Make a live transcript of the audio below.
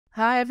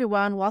Hi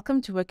everyone,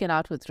 welcome to Working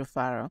Out with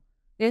Rufaro.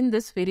 In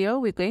this video,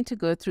 we're going to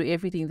go through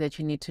everything that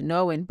you need to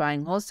know when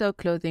buying wholesale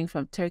clothing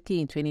from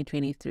Turkey in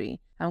 2023.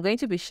 I'm going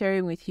to be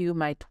sharing with you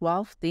my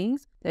 12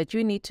 things that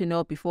you need to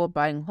know before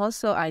buying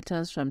wholesale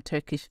items from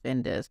Turkish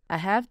vendors. I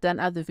have done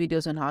other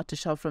videos on how to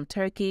shop from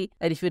Turkey,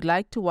 and if you'd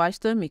like to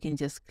watch them, you can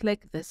just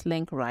click this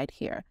link right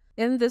here.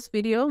 In this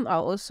video,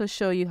 I'll also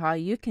show you how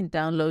you can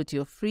download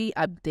your free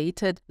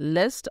updated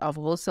list of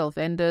wholesale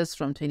vendors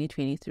from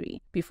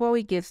 2023. Before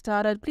we get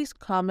started, please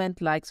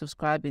comment, like,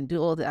 subscribe, and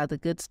do all the other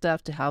good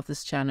stuff to help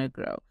this channel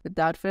grow.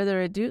 Without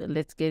further ado,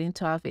 let's get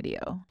into our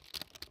video.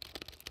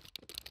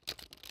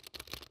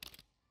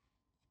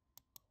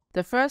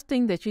 The first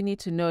thing that you need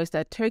to know is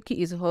that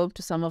Turkey is home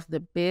to some of the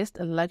best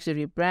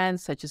luxury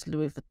brands such as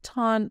Louis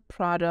Vuitton,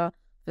 Prada,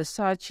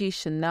 Versace,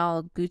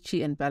 Chanel,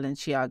 Gucci, and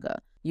Balenciaga.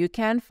 You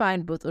can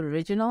find both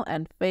original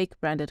and fake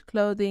branded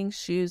clothing,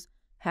 shoes,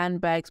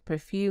 handbags,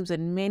 perfumes,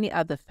 and many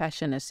other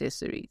fashion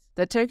accessories.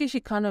 The Turkish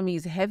economy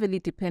is heavily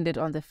dependent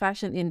on the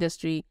fashion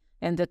industry,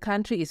 and the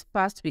country is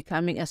fast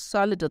becoming a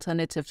solid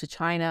alternative to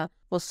China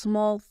for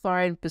small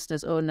foreign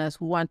business owners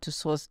who want to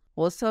source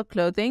wholesale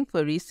clothing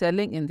for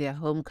reselling in their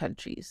home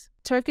countries.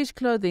 Turkish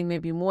clothing may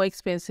be more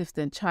expensive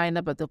than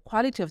China, but the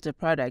quality of the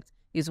product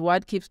is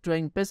what keeps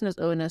drawing business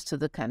owners to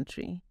the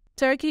country.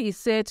 Turkey is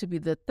said to be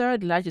the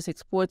third largest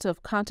exporter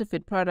of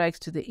counterfeit products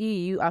to the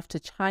EU after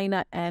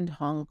China and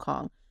Hong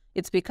Kong.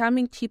 It's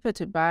becoming cheaper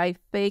to buy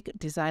fake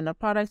designer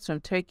products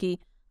from Turkey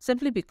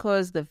simply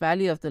because the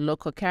value of the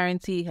local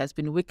currency has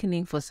been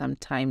weakening for some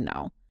time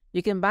now.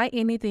 You can buy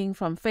anything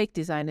from fake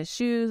designer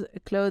shoes,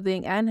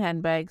 clothing, and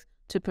handbags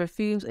to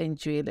perfumes and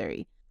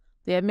jewelry.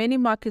 There are many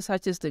markets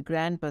such as the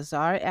Grand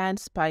Bazaar and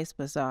Spice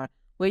Bazaar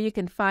where you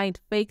can find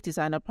fake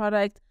designer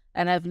products,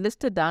 and I've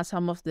listed down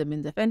some of them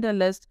in the vendor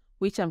list,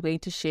 which I'm going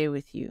to share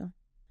with you.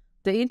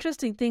 The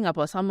interesting thing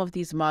about some of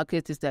these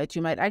markets is that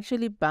you might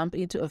actually bump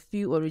into a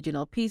few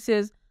original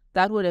pieces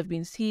that would have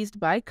been seized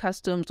by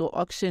customs or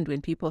auctioned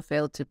when people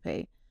failed to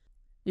pay.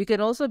 You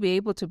can also be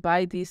able to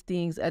buy these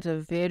things at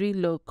a very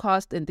low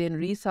cost and then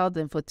resell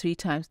them for 3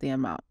 times the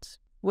amount.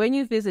 When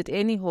you visit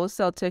any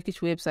wholesale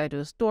Turkish website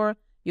or store,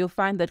 you'll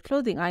find that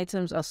clothing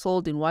items are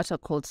sold in what are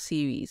called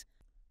series,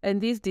 and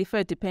these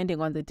differ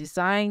depending on the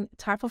design,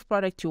 type of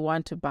product you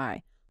want to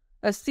buy.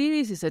 A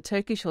series is a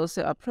Turkish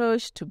wholesale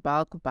approach to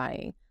bulk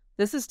buying.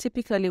 This is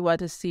typically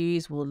what a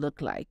series will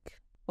look like.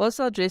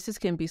 Wholesale dresses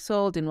can be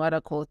sold in what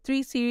are called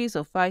 3 series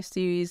or 5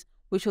 series,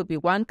 which will be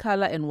one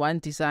color and one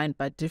design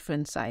but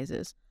different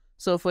sizes.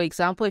 So for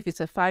example, if it's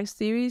a 5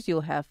 series,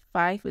 you'll have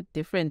 5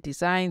 different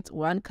designs,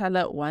 one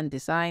color, one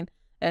design,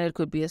 and it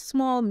could be a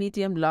small,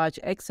 medium, large,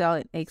 XL,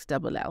 and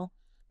XXL.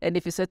 And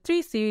if it's a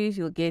 3 series,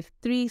 you'll get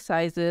 3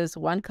 sizes,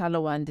 one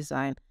color, one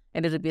design,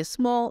 and it'll be a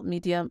small,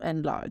 medium,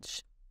 and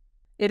large.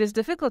 It is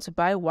difficult to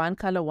buy one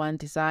color, one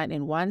design,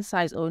 and one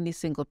size only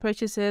single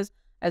purchases,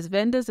 as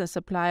vendors and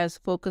suppliers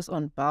focus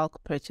on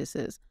bulk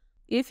purchases.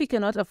 If you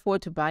cannot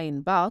afford to buy in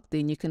bulk,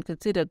 then you can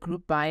consider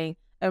group buying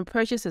and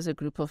purchase as a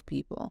group of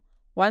people.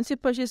 Once you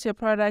purchase your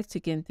products,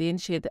 you can then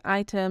share the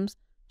items.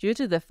 Due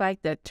to the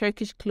fact that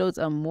Turkish clothes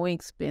are more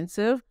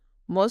expensive,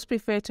 most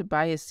prefer to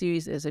buy a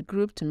series as a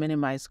group to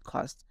minimize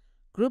costs.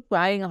 Group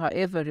buying,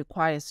 however,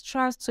 requires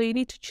trust, so you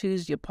need to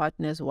choose your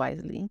partners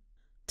wisely.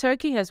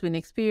 Turkey has been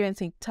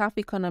experiencing tough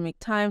economic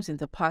times in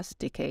the past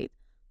decade.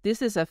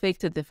 This has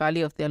affected the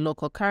value of their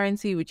local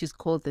currency, which is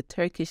called the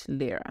Turkish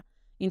lira.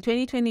 In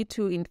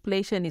 2022,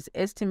 inflation is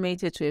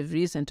estimated to have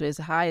risen to as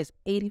high as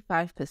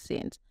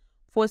 85%,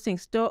 forcing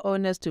store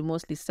owners to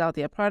mostly sell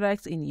their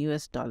products in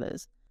US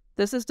dollars.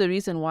 This is the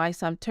reason why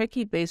some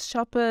Turkey-based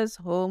shoppers,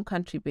 home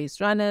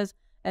country-based runners,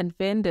 and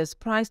vendors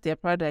price their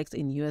products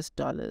in US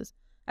dollars.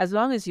 As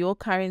long as your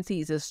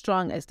currency is as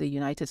strong as the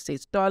United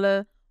States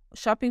dollar,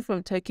 shopping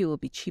from Turkey will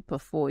be cheaper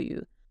for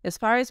you. As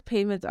far as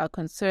payments are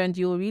concerned,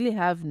 you will really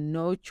have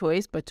no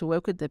choice but to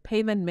work with the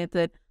payment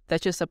method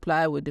that your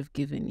supplier would have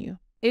given you.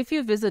 If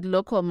you visit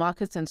local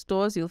markets and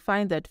stores, you'll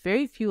find that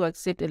very few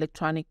accept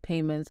electronic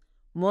payments.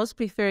 Most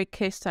prefer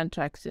cash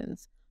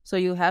transactions, so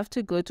you'll have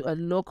to go to a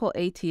local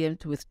ATM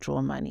to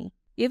withdraw money.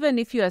 Even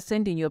if you are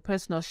sending your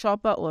personal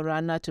shopper or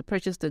runner to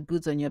purchase the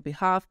goods on your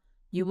behalf,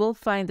 you will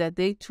find that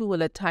they too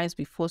will at times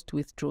be forced to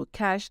withdraw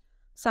cash.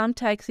 Some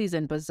taxis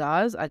and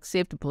bazaars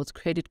accept both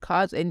credit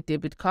cards and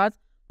debit cards,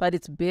 but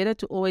it's better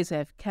to always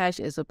have cash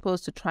as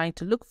opposed to trying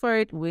to look for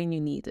it when you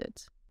need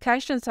it.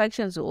 Cash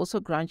transactions will also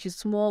grant you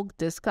small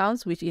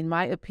discounts, which in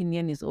my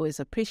opinion is always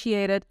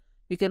appreciated.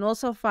 You can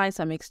also find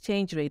some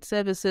exchange rate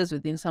services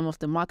within some of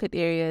the market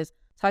areas,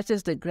 such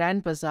as the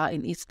Grand Bazaar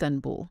in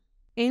Istanbul.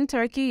 In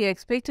Turkey, you're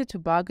expected to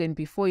bargain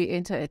before you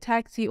enter a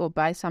taxi or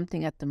buy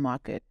something at the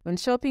market. When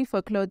shopping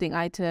for clothing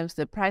items,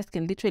 the price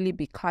can literally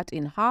be cut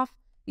in half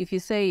if you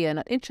say you're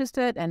not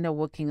interested and are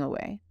walking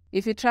away.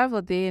 If you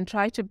travel there and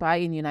try to buy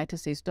in United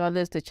States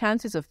dollars, the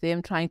chances of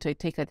them trying to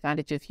take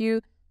advantage of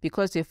you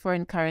because your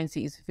foreign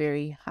currency is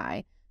very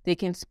high. They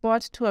can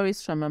spot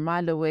tourists from a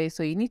mile away,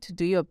 so you need to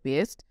do your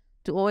best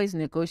to always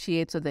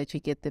negotiate so that you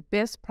get the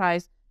best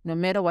price no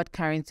matter what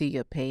currency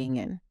you're paying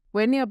in.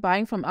 When you're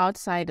buying from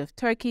outside of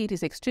Turkey, it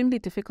is extremely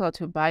difficult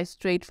to buy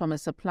straight from a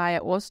supplier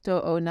or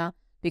store owner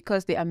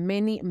because there are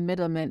many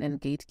middlemen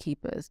and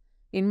gatekeepers.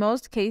 In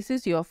most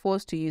cases, you are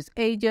forced to use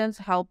agents,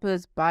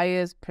 helpers,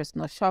 buyers,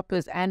 personal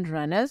shoppers, and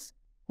runners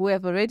who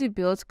have already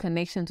built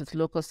connections with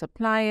local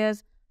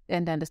suppliers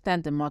and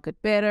understand the market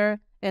better,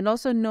 and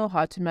also know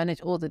how to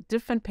manage all the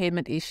different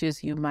payment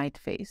issues you might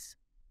face.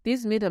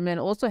 These middlemen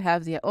also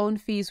have their own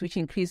fees, which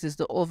increases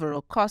the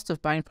overall cost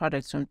of buying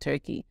products from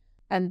Turkey.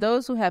 And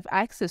those who have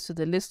access to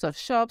the list of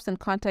shops and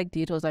contact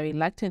details are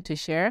reluctant to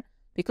share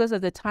because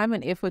of the time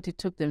and effort it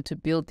took them to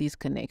build these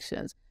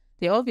connections.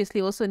 They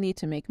obviously also need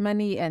to make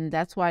money, and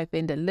that's why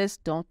vendor lists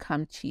don't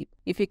come cheap.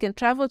 If you can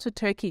travel to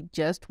Turkey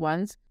just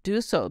once,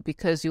 do so,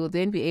 because you'll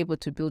then be able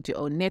to build your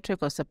own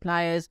network of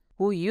suppliers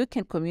who you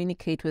can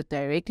communicate with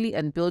directly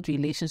and build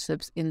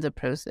relationships in the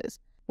process.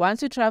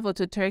 Once you travel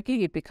to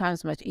Turkey, it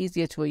becomes much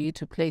easier for you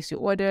to place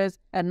your orders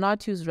and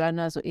not use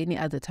runners or any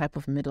other type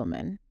of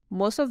middleman.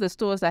 Most of the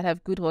stores that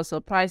have good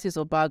wholesale prices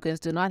or bargains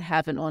do not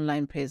have an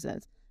online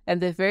presence, and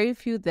the very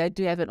few that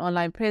do have an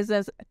online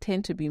presence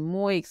tend to be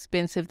more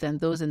expensive than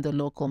those in the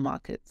local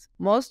markets.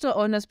 Most store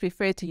owners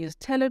prefer to use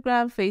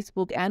Telegram,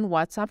 Facebook, and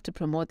WhatsApp to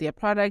promote their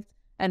products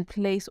and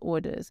place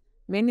orders.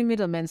 Many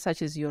middlemen,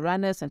 such as your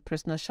runners and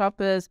personal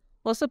shoppers,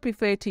 also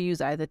prefer to use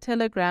either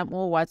Telegram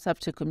or WhatsApp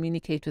to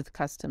communicate with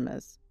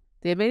customers.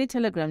 There are many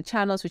Telegram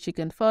channels which you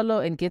can follow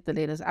and get the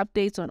latest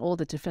updates on all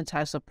the different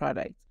types of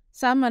products.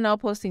 Some are now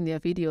posting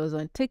their videos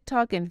on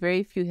TikTok, and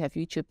very few have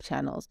YouTube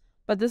channels.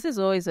 But this is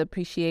always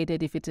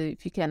appreciated if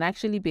you can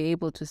actually be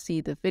able to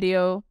see the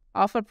video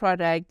of a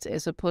product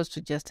as opposed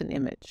to just an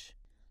image.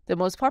 The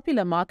most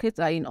popular markets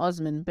are in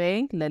Osman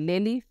Bey,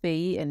 Laleli,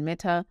 Fei, and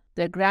Meta.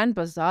 The Grand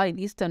Bazaar in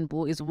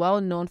Istanbul is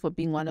well known for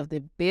being one of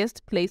the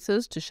best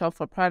places to shop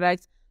for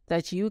products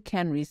that you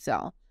can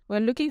resell.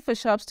 When looking for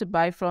shops to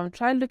buy from,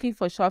 try looking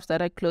for shops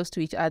that are close to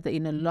each other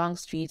in a long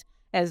street,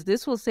 as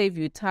this will save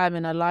you time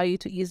and allow you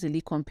to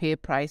easily compare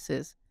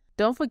prices.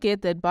 Don't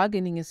forget that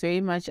bargaining is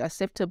very much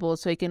acceptable,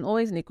 so you can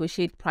always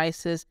negotiate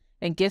prices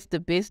and get the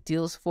best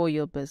deals for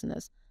your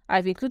business.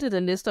 I've included a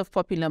list of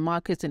popular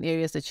markets and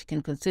areas that you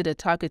can consider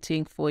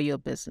targeting for your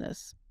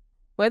business.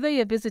 Whether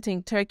you're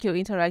visiting Turkey or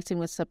interacting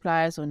with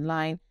suppliers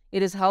online,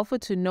 it is helpful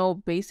to know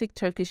basic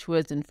Turkish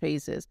words and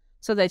phrases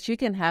so that you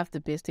can have the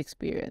best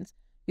experience.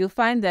 You'll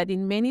find that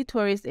in many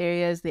tourist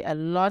areas, there are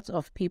lots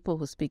of people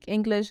who speak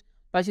English,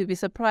 but you'll be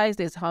surprised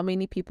as how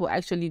many people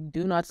actually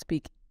do not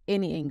speak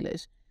any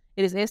English.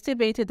 It is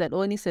estimated that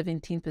only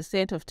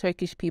 17% of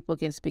Turkish people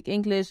can speak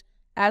English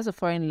as a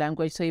foreign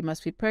language, so you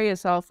must prepare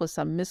yourself for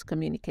some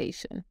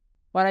miscommunication.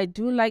 What I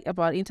do like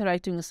about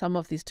interacting with some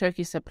of these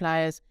Turkish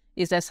suppliers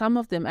is that some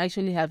of them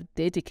actually have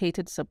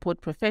dedicated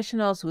support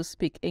professionals who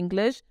speak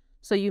English,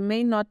 so you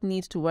may not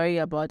need to worry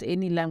about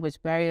any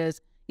language barriers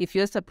if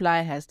your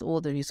supplier has all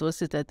the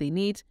resources that they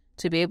need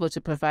to be able to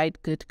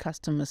provide good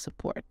customer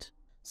support.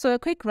 So a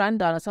quick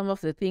rundown of some of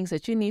the things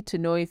that you need to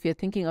know if you're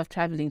thinking of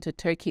traveling to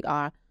Turkey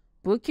are: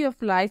 book your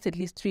flights at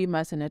least 3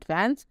 months in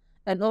advance,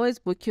 and always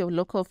book your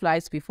local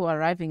flights before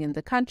arriving in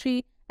the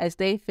country, as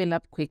they fill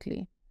up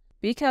quickly.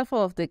 Be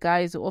careful of the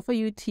guys who offer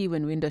you tea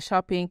when window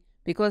shopping,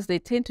 because they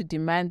tend to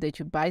demand that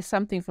you buy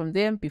something from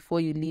them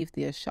before you leave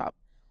their shop.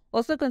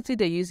 Also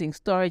consider using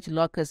storage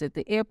lockers at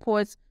the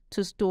airports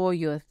to store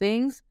your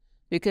things.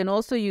 You can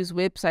also use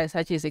websites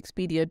such as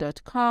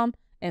Expedia.com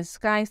and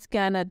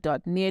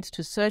Skyscanner.net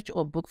to search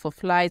or book for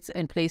flights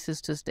and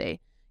places to stay.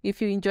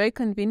 If you enjoy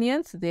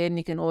convenience, then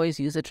you can always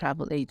use a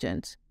travel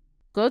agent.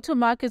 Go to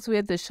markets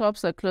where the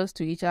shops are close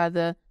to each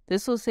other.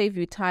 This will save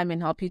you time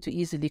and help you to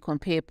easily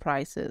compare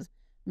prices.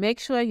 Make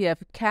sure you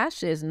have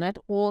cash, as not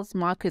all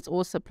markets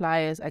or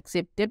suppliers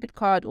accept debit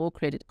card or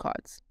credit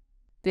cards.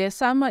 Their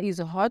summer is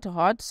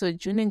hot, so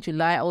June and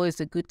July are always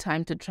a good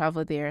time to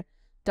travel there.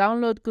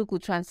 Download Google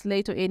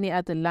Translate or any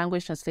other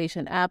language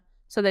translation app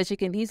so that you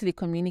can easily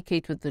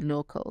communicate with the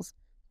locals.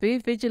 Be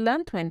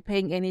vigilant when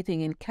paying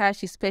anything in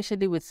cash,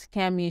 especially with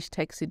scamish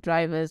taxi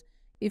drivers.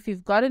 If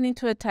you've gotten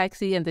into a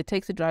taxi and the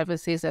taxi driver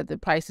says that the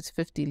price is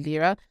 50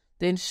 lira,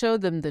 then show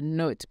them the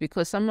note,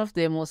 because some of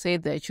them will say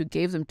that you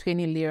gave them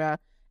 20 lira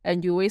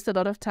and you waste a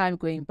lot of time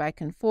going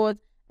back and forth,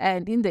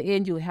 and in the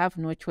end you have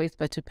no choice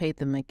but to pay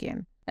them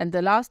again. And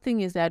the last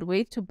thing is that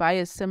wait to buy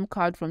a SIM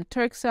card from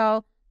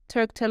Turkcell,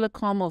 Turk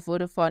Telecom, or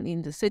Vodafone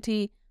in the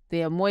city.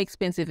 They are more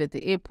expensive at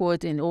the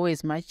airport and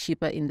always much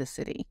cheaper in the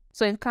city.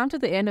 So you've come to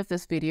the end of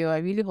this video. I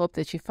really hope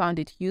that you found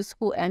it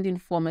useful and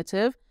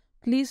informative.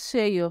 Please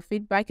share your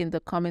feedback in the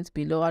comments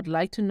below. I'd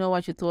like to know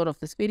what you thought of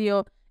this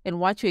video and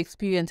what your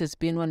experience has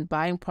been when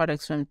buying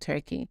products from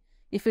Turkey.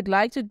 If you'd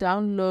like to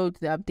download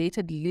the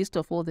updated list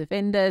of all the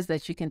vendors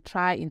that you can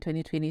try in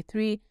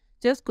 2023,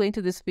 just go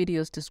into this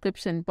video's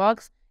description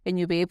box and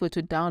you'll be able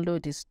to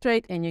download it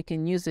straight, and you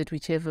can use it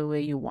whichever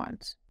way you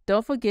want.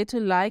 Don't forget to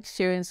like,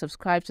 share, and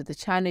subscribe to the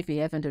channel if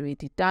you haven't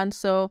already done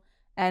so.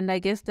 And I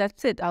guess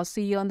that's it. I'll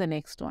see you on the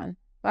next one.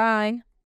 Bye.